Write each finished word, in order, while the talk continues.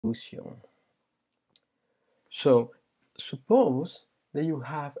distribution. So suppose that you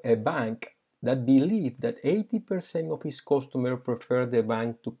have a bank that believes that 80% of its customers prefer the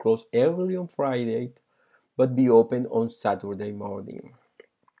bank to close early on Friday but be open on Saturday morning.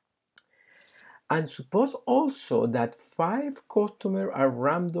 And suppose also that 5 customers are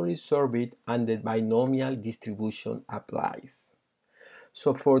randomly surveyed and the binomial distribution applies.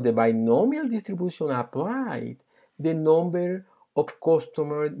 So for the binomial distribution applied, the number of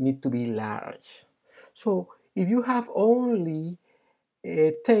customers need to be large. So if you have only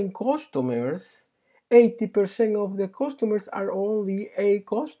 10 customers, 80% of the customers are only A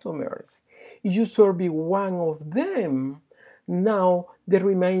customers. If you survey one of them, now the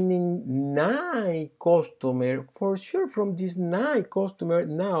remaining 9 customers, for sure from these 9 customers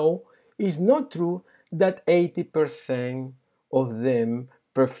now, is not true that 80% of them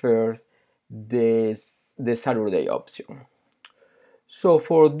prefers the Saturday option. So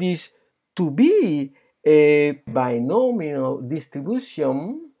for this to be a binomial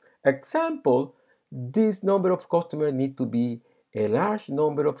distribution example, this number of customers need to be a large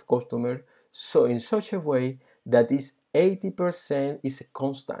number of customers, so in such a way that is 80% is a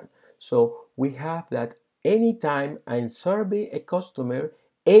constant. So we have that anytime I survey a customer,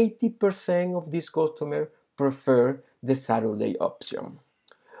 80% of this customer prefer the Saturday option.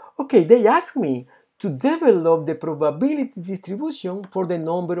 Okay, they asked me to develop the probability distribution for the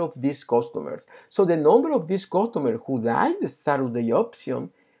number of these customers. So the number of these customers who like the Saturday option,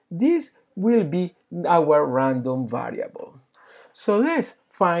 this will be our random variable. So let's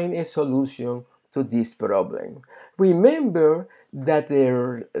find a solution to this problem. Remember that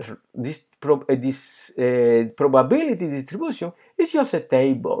this probability distribution is just a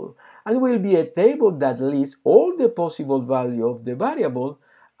table, and will be a table that lists all the possible values of the variable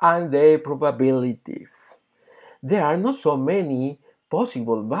and the probabilities. There are not so many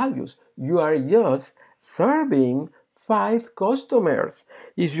possible values. You are just serving 5 customers.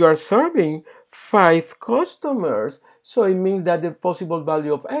 If you are serving 5 customers, so it means that the possible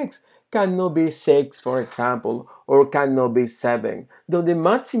value of x cannot be 6, for example, or cannot be 7. Though the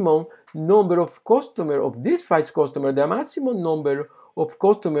maximum number of customers of these 5 customers, the maximum number of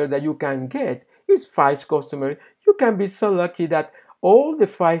customers that you can get is 5 customers. You can be so lucky that all the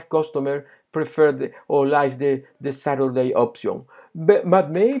 5 customers prefer or like the Saturday option.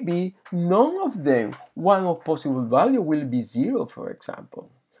 But maybe none of them, one of possible value will be 0, for example.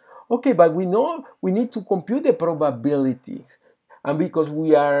 Okay, but we know we need to compute the probabilities. And because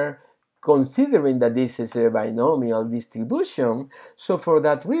we are considering that this is a binomial distribution, so for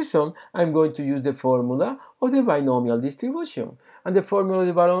that reason, I'm going to use the formula of the binomial distribution. And the formula of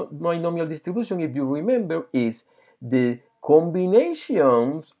the binomial distribution, if you remember, is the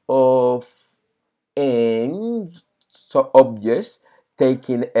combinations of n objects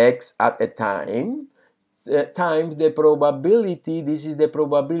taking x at a time times the probability. This is the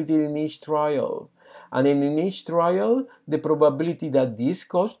probability in each trial. And in each trial, the probability that this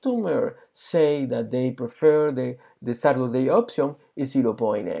customer say that they prefer the Saturday option is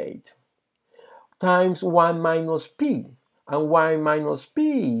 0.8 times 1 minus p. And 1 minus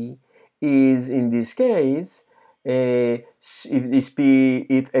p is, in this case, if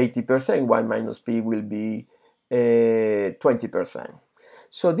 80%, 1 minus p will be 20%.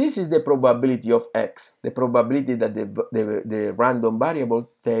 So this is the probability of x, the probability that the random variable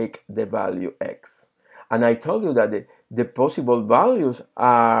take the value x. And I told you that the possible values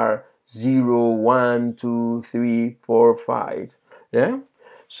are 0, 1, 2, 3, 4, 5. Yeah?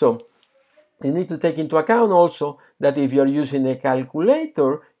 So you need to take into account also that if you're using a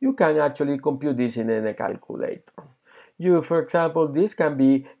calculator, you can actually compute this in a calculator. For example, this can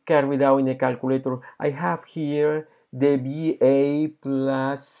be carried out in a calculator. I have here the VA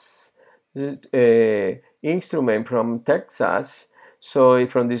plus instrument from Texas. So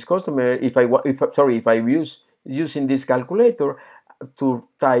from this customer, if I use using this calculator to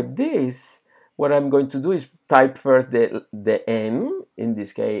type this, what I'm going to do is type first the n. In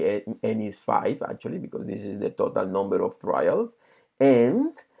this case, n is 5 actually, because this is the total number of trials,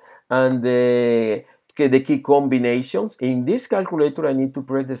 and the key combinations. In this calculator, I need to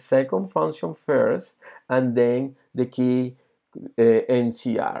press the second function first, and then the key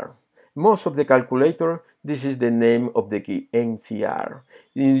NCR. Most of the calculator, this is the name of the key, NCR.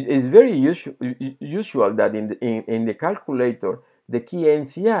 It's very usual that in the calculator, the key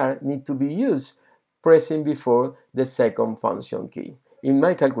NCR need to be used pressing before the second function key. In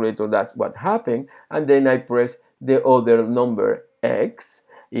my calculator, that's what happened, and then I press the other number x.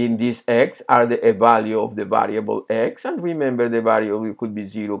 In this x are the value of the variable x, and remember the variable could be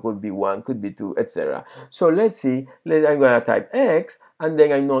 0, could be 1, could be 2, etc. So let's see, I'm going to type x, and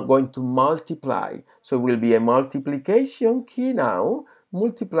then I'm not going to multiply. So it will be a multiplication key now,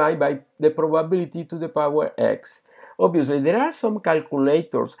 multiplied by the probability to the power x. Obviously, there are some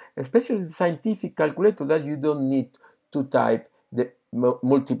calculators, especially the scientific calculator, that you don't need to type the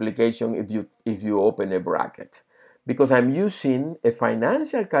multiplication if you open a bracket. Because I'm using a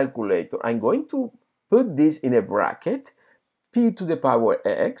financial calculator, I'm going to put this in a bracket, p to the power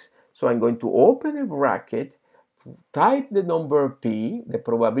x. So I'm going to open a bracket, type the number p, the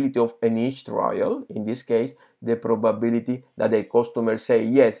probability of in each trial, in this case, the probability that the customer say,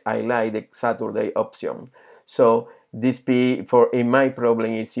 yes, I like the Saturday option. So this p for in my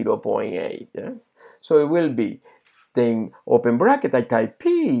problem is 0.8. Yeah? So it will be, then open bracket, I type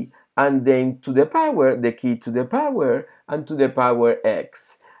p, and then to the power, the key to the power, and to the power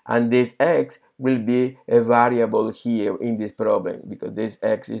x. And this x will be a variable here in this problem, because this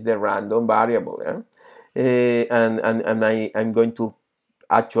x is the random variable. Yeah? I'm going to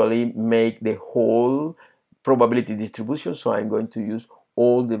actually make the whole probability distribution, so I'm going to use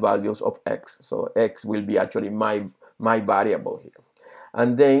all the values of x. So x will be actually my variable here.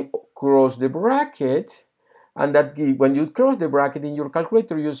 And then cross the bracket, and that when you cross the bracket in your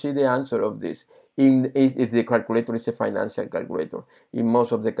calculator, you see the answer of this. If the calculator is a financial calculator. In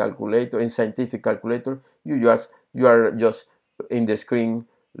most of the calculator, in scientific calculator, you are just in the screen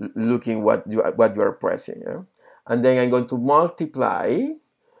looking what you are pressing. Yeah? And then I'm going to multiply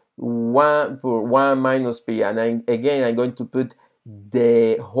 1 minus p, and again I'm going to put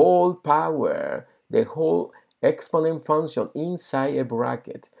the whole power, the whole exponent function inside a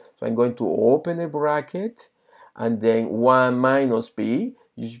bracket. So I'm going to open a bracket, and then 1 minus p,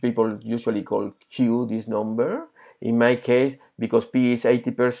 people usually call q this number. In my case, because p is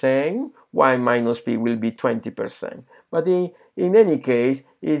 80%, 1 minus p will be 20%. But in any case,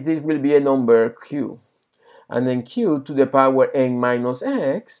 this will be a number q. And then q to the power n minus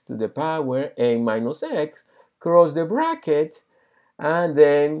x, to the power n minus x, cross the bracket, and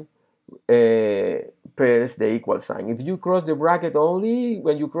then press the equal sign. If you cross the bracket only,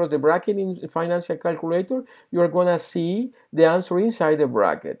 when you cross the bracket in financial calculator, you are going to see the answer inside the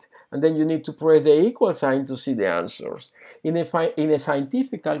bracket. And then you need to press the equal sign to see the answers. In a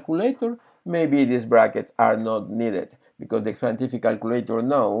scientific calculator, maybe these brackets are not needed, because the scientific calculator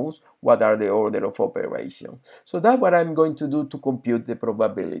knows what are the order of operation. So that's what I'm going to do to compute the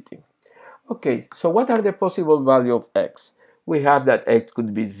probability. Okay, so what are the possible values of x? We have that x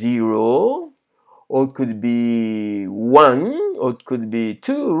could be 0, or it could be 1, or it could be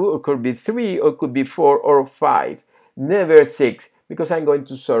 2, or it could be 3, or it could be 4 or 5. Never 6, because I'm going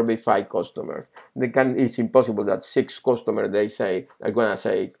to survey 5 customers. It's impossible that 6 customers are going to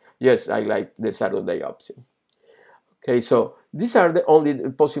say, yes, I like the Saturday option. Okay, so these are the only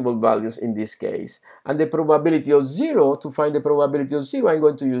possible values in this case. And the probability of 0, to find the probability of 0, I'm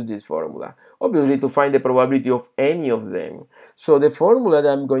going to use this formula. Obviously, to find the probability of any of them. So the formula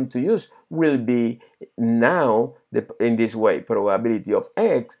that I'm going to use will be now, in this way, probability of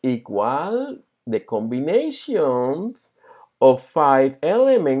x equal the combination of 5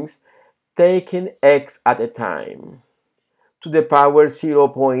 elements taking x at a time, to the power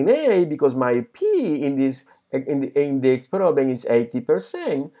 0.8, because my p in this index problem is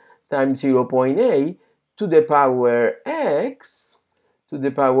 80%, times 0.8 to the power x,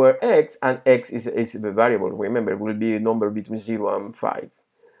 and x is a variable. Remember, it will be a number between 0 and 5,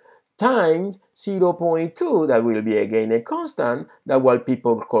 times 0.2, that will be again a constant, that what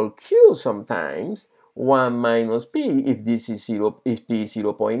people call q sometimes, 1 minus p, if this is 0, if p is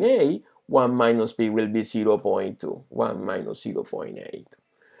 0.8, 1 minus p will be 0.2, 1 minus 0.8.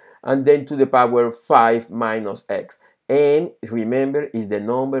 And then to the power 5 minus x. N, remember, is the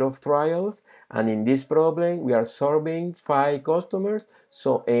number of trials. And in this problem, we are serving 5 customers,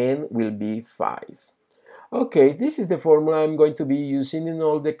 so n will be 5. Okay, this is the formula I'm going to be using in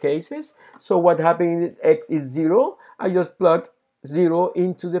all the cases. So what happens is x is 0. I just plug 0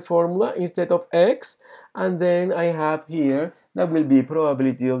 into the formula instead of x. And then I have here, that will be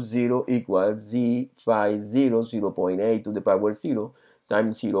probability of 0 equals z50, 0.8 to the power 0,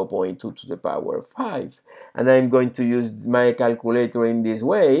 times 0.2 to the power 5. And I'm going to use my calculator in this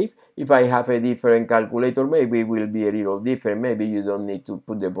way. If I have a different calculator, maybe it will be a little different. Maybe you don't need to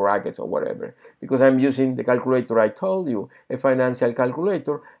put the brackets or whatever. Because I'm using the calculator I told you, a financial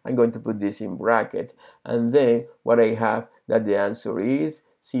calculator, I'm going to put this in bracket. And then what I have, that the answer is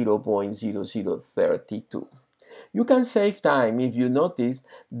 0.0032. You can save time if you notice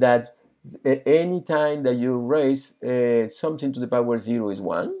that any time that you raise something to the power 0 is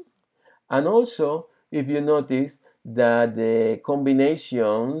 1. And also, if you notice that the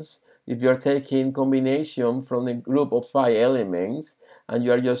combinations, if you're taking combination from a group of 5 elements, and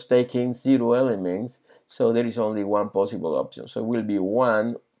you are just taking 0 elements, so there is only one possible option. So it will be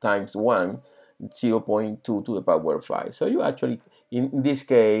 1 times 1, 0.2 to the power 5. So you actually, in this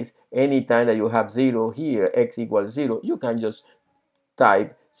case, anytime that you have 0 here, x equals 0, you can just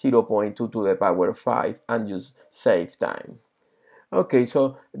type 0.2 to the power 5 and just save time. Okay,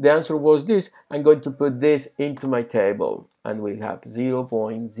 so the answer was this. I'm going to put this into my table, and we have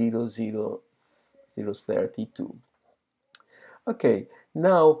 0.00032. Okay,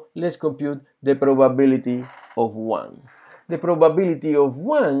 now let's compute the probability of 1. The probability of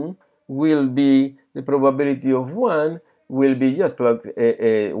 1 will be, just plug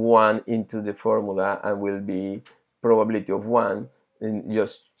 1 into the formula, and will be probability of 1, and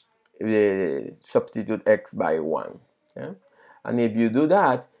just substitute x by 1. Yeah? And if you do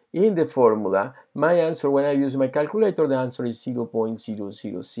that in the formula, my answer, when I use my calculator, the answer is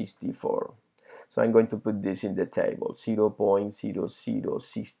 0.0064. So I'm going to put this in the table,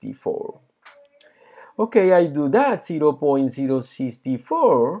 0.0064. Okay, I do that,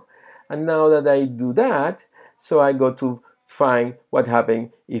 0.064, and now that I do that, so I go to find what happens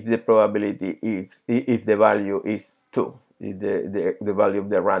if the probability is, if the value is 2, if the value of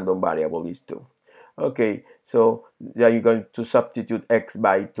the random variable is 2. Okay, so then you're going to substitute x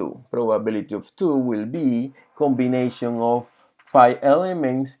by 2. Probability of 2 will be combination of 5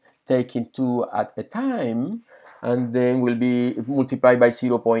 elements taking 2 at a time, and then will be multiplied by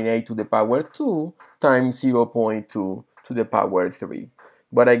 0.8 to the power 2 times 0.2 to the power 3.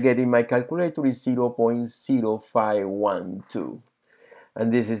 What I get in my calculator is 0.0512.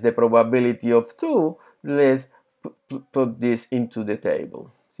 And this is the probability of 2. Let's put this into the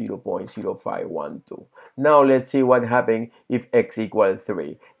table, 0.0512. Now let's see what happens if x equals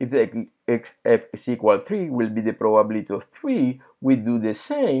 3. If x equals 3, will be the probability of 3. We do the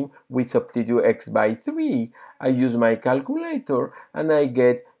same. We substitute x by 3. I use my calculator, and I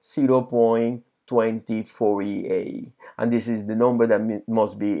get 0.2048. And this is the number that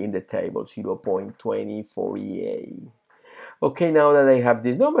must be in the table, 0.2048. Okay, now that I have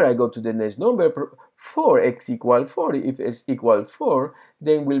this number, I go to the next number, 4, x equals 4. If x equals 4,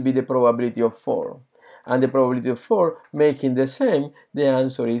 then will be the probability of 4. And the probability of 4 making the same, the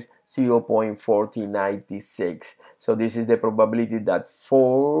answer is 0.4096. So this is the probability that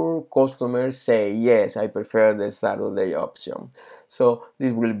 4 customers say, yes, I prefer the Saturday option. So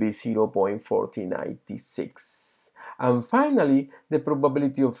this will be 0.4096. And finally, the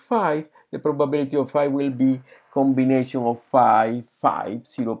probability of 5 will be combination of 5,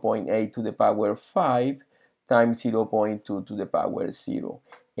 0.8 to the power 5 times 0.2 to the power 0.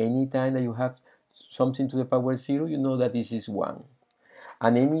 Anytime that you have something to the power 0, you know that this is 1.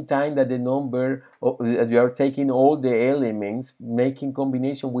 And anytime that the number, as you are taking all the elements, making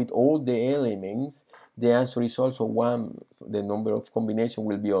combination with all the elements, the answer is also 1. The number of combination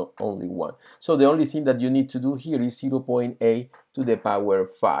will be only 1. So the only thing that you need to do here is 0.8 to the power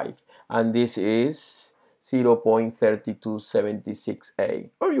 5. And this is 0.3276a.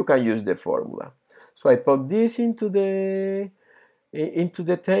 Or you can use the formula. So I put this into the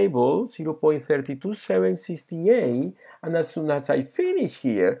table, 0.32768, and as soon as I finish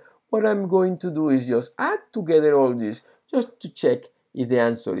here, what I'm going to do is just add together all this, just to check if the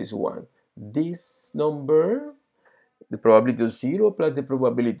answer is 1. This number, the probability of 0 plus the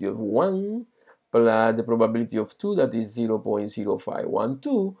probability of 1 plus the probability of 2, that is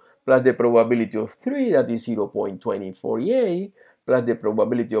 0.0512, plus the probability of 3, that is 0.2048, plus the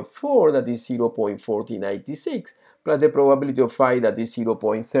probability of 4, that is 0.4096, plus the probability of 5, that is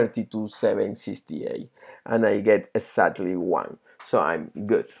 0.32768. And I get exactly 1. So I'm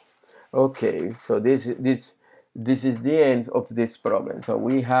good. Okay, so this is the end of this problem. So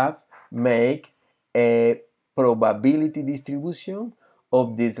we have make a probability distribution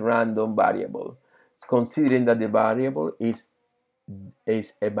of this random variable, considering that the variable is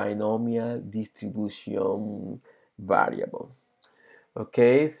a binomial distribution variable.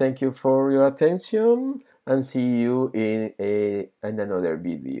 Okay, thank you for your attention, and see you in another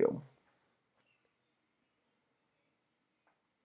video.